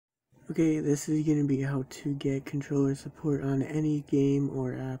Okay, this is going to be how to get controller support on any game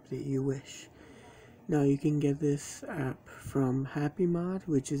or app that you wish. Now you can get this app from HappyMod,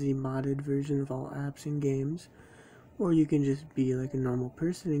 which is a modded version of all apps and games, or you can just be like a normal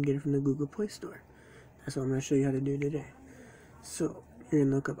person and get it from the Google Play Store. That's what I'm going to show you how to do today. So, you're going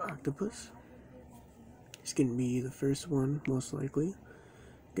to look up Octopus. It's going to be the first one, most likely.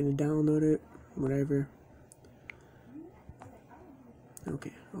 Going to download it, whatever.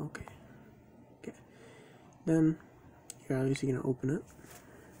 Okay. Then, you're obviously going to open it.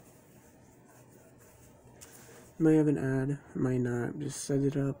 You might have an ad, might not. Just set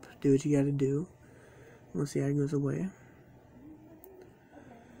it up, do what you gotta do. Once the ad goes away,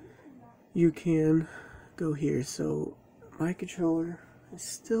 you can go here. So, my controller is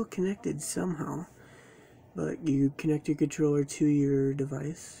still connected somehow, but you connect your controller to your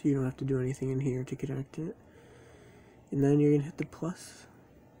device. You don't have to do anything in here to connect it. And then you're gonna hit the plus.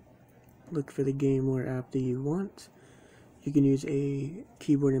 Look for the game or app that you want. You can use a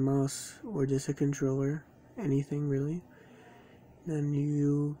keyboard and mouse or just a controller, anything really. Then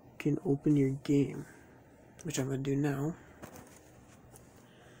you can open your game, which I'm going to do now.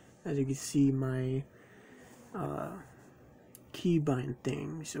 As you can see, my keybind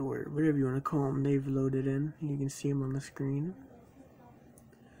things, or whatever you want to call them, they've loaded in. You can see them on the screen.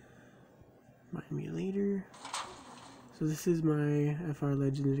 My emulator. So this is my FR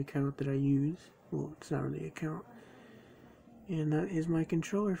Legends account that I use. Well, it's not really an account. And that is my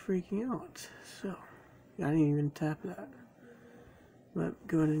controller freaking out. So, I didn't even tap that. But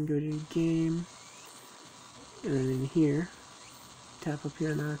go ahead and go to your game. And then in here, tap up here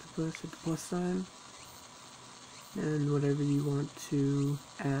on the octopus, hit the plus sign. And whatever you want to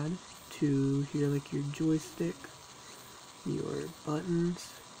add to here, like your joystick, your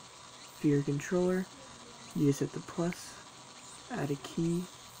buttons, for your controller, you just hit the plus, add a key.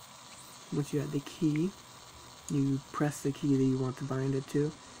 Once you add the key, you press the key that you want to bind it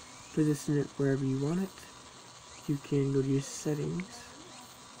to, position it wherever you want it. You can go to your settings.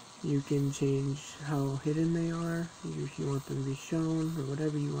 You can change how hidden they are, if you want them to be shown, or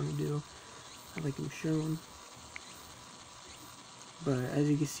whatever you want to do. I like them shown. But as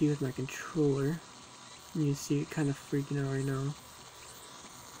you can see with my controller, you can see it kind of freaking out right now.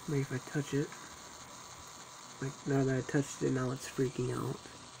 Maybe if I touch it. Like, now that I touched it, now it's freaking out.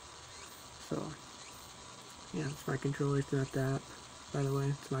 So, yeah, it's my controller, it's not the app. By the way,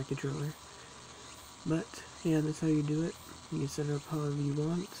 it's my controller. But, yeah, that's how you do it. You can set it up however you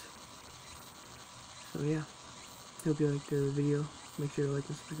want. So, yeah. Hope you liked the video. Make sure to like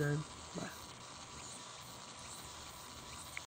and subscribe.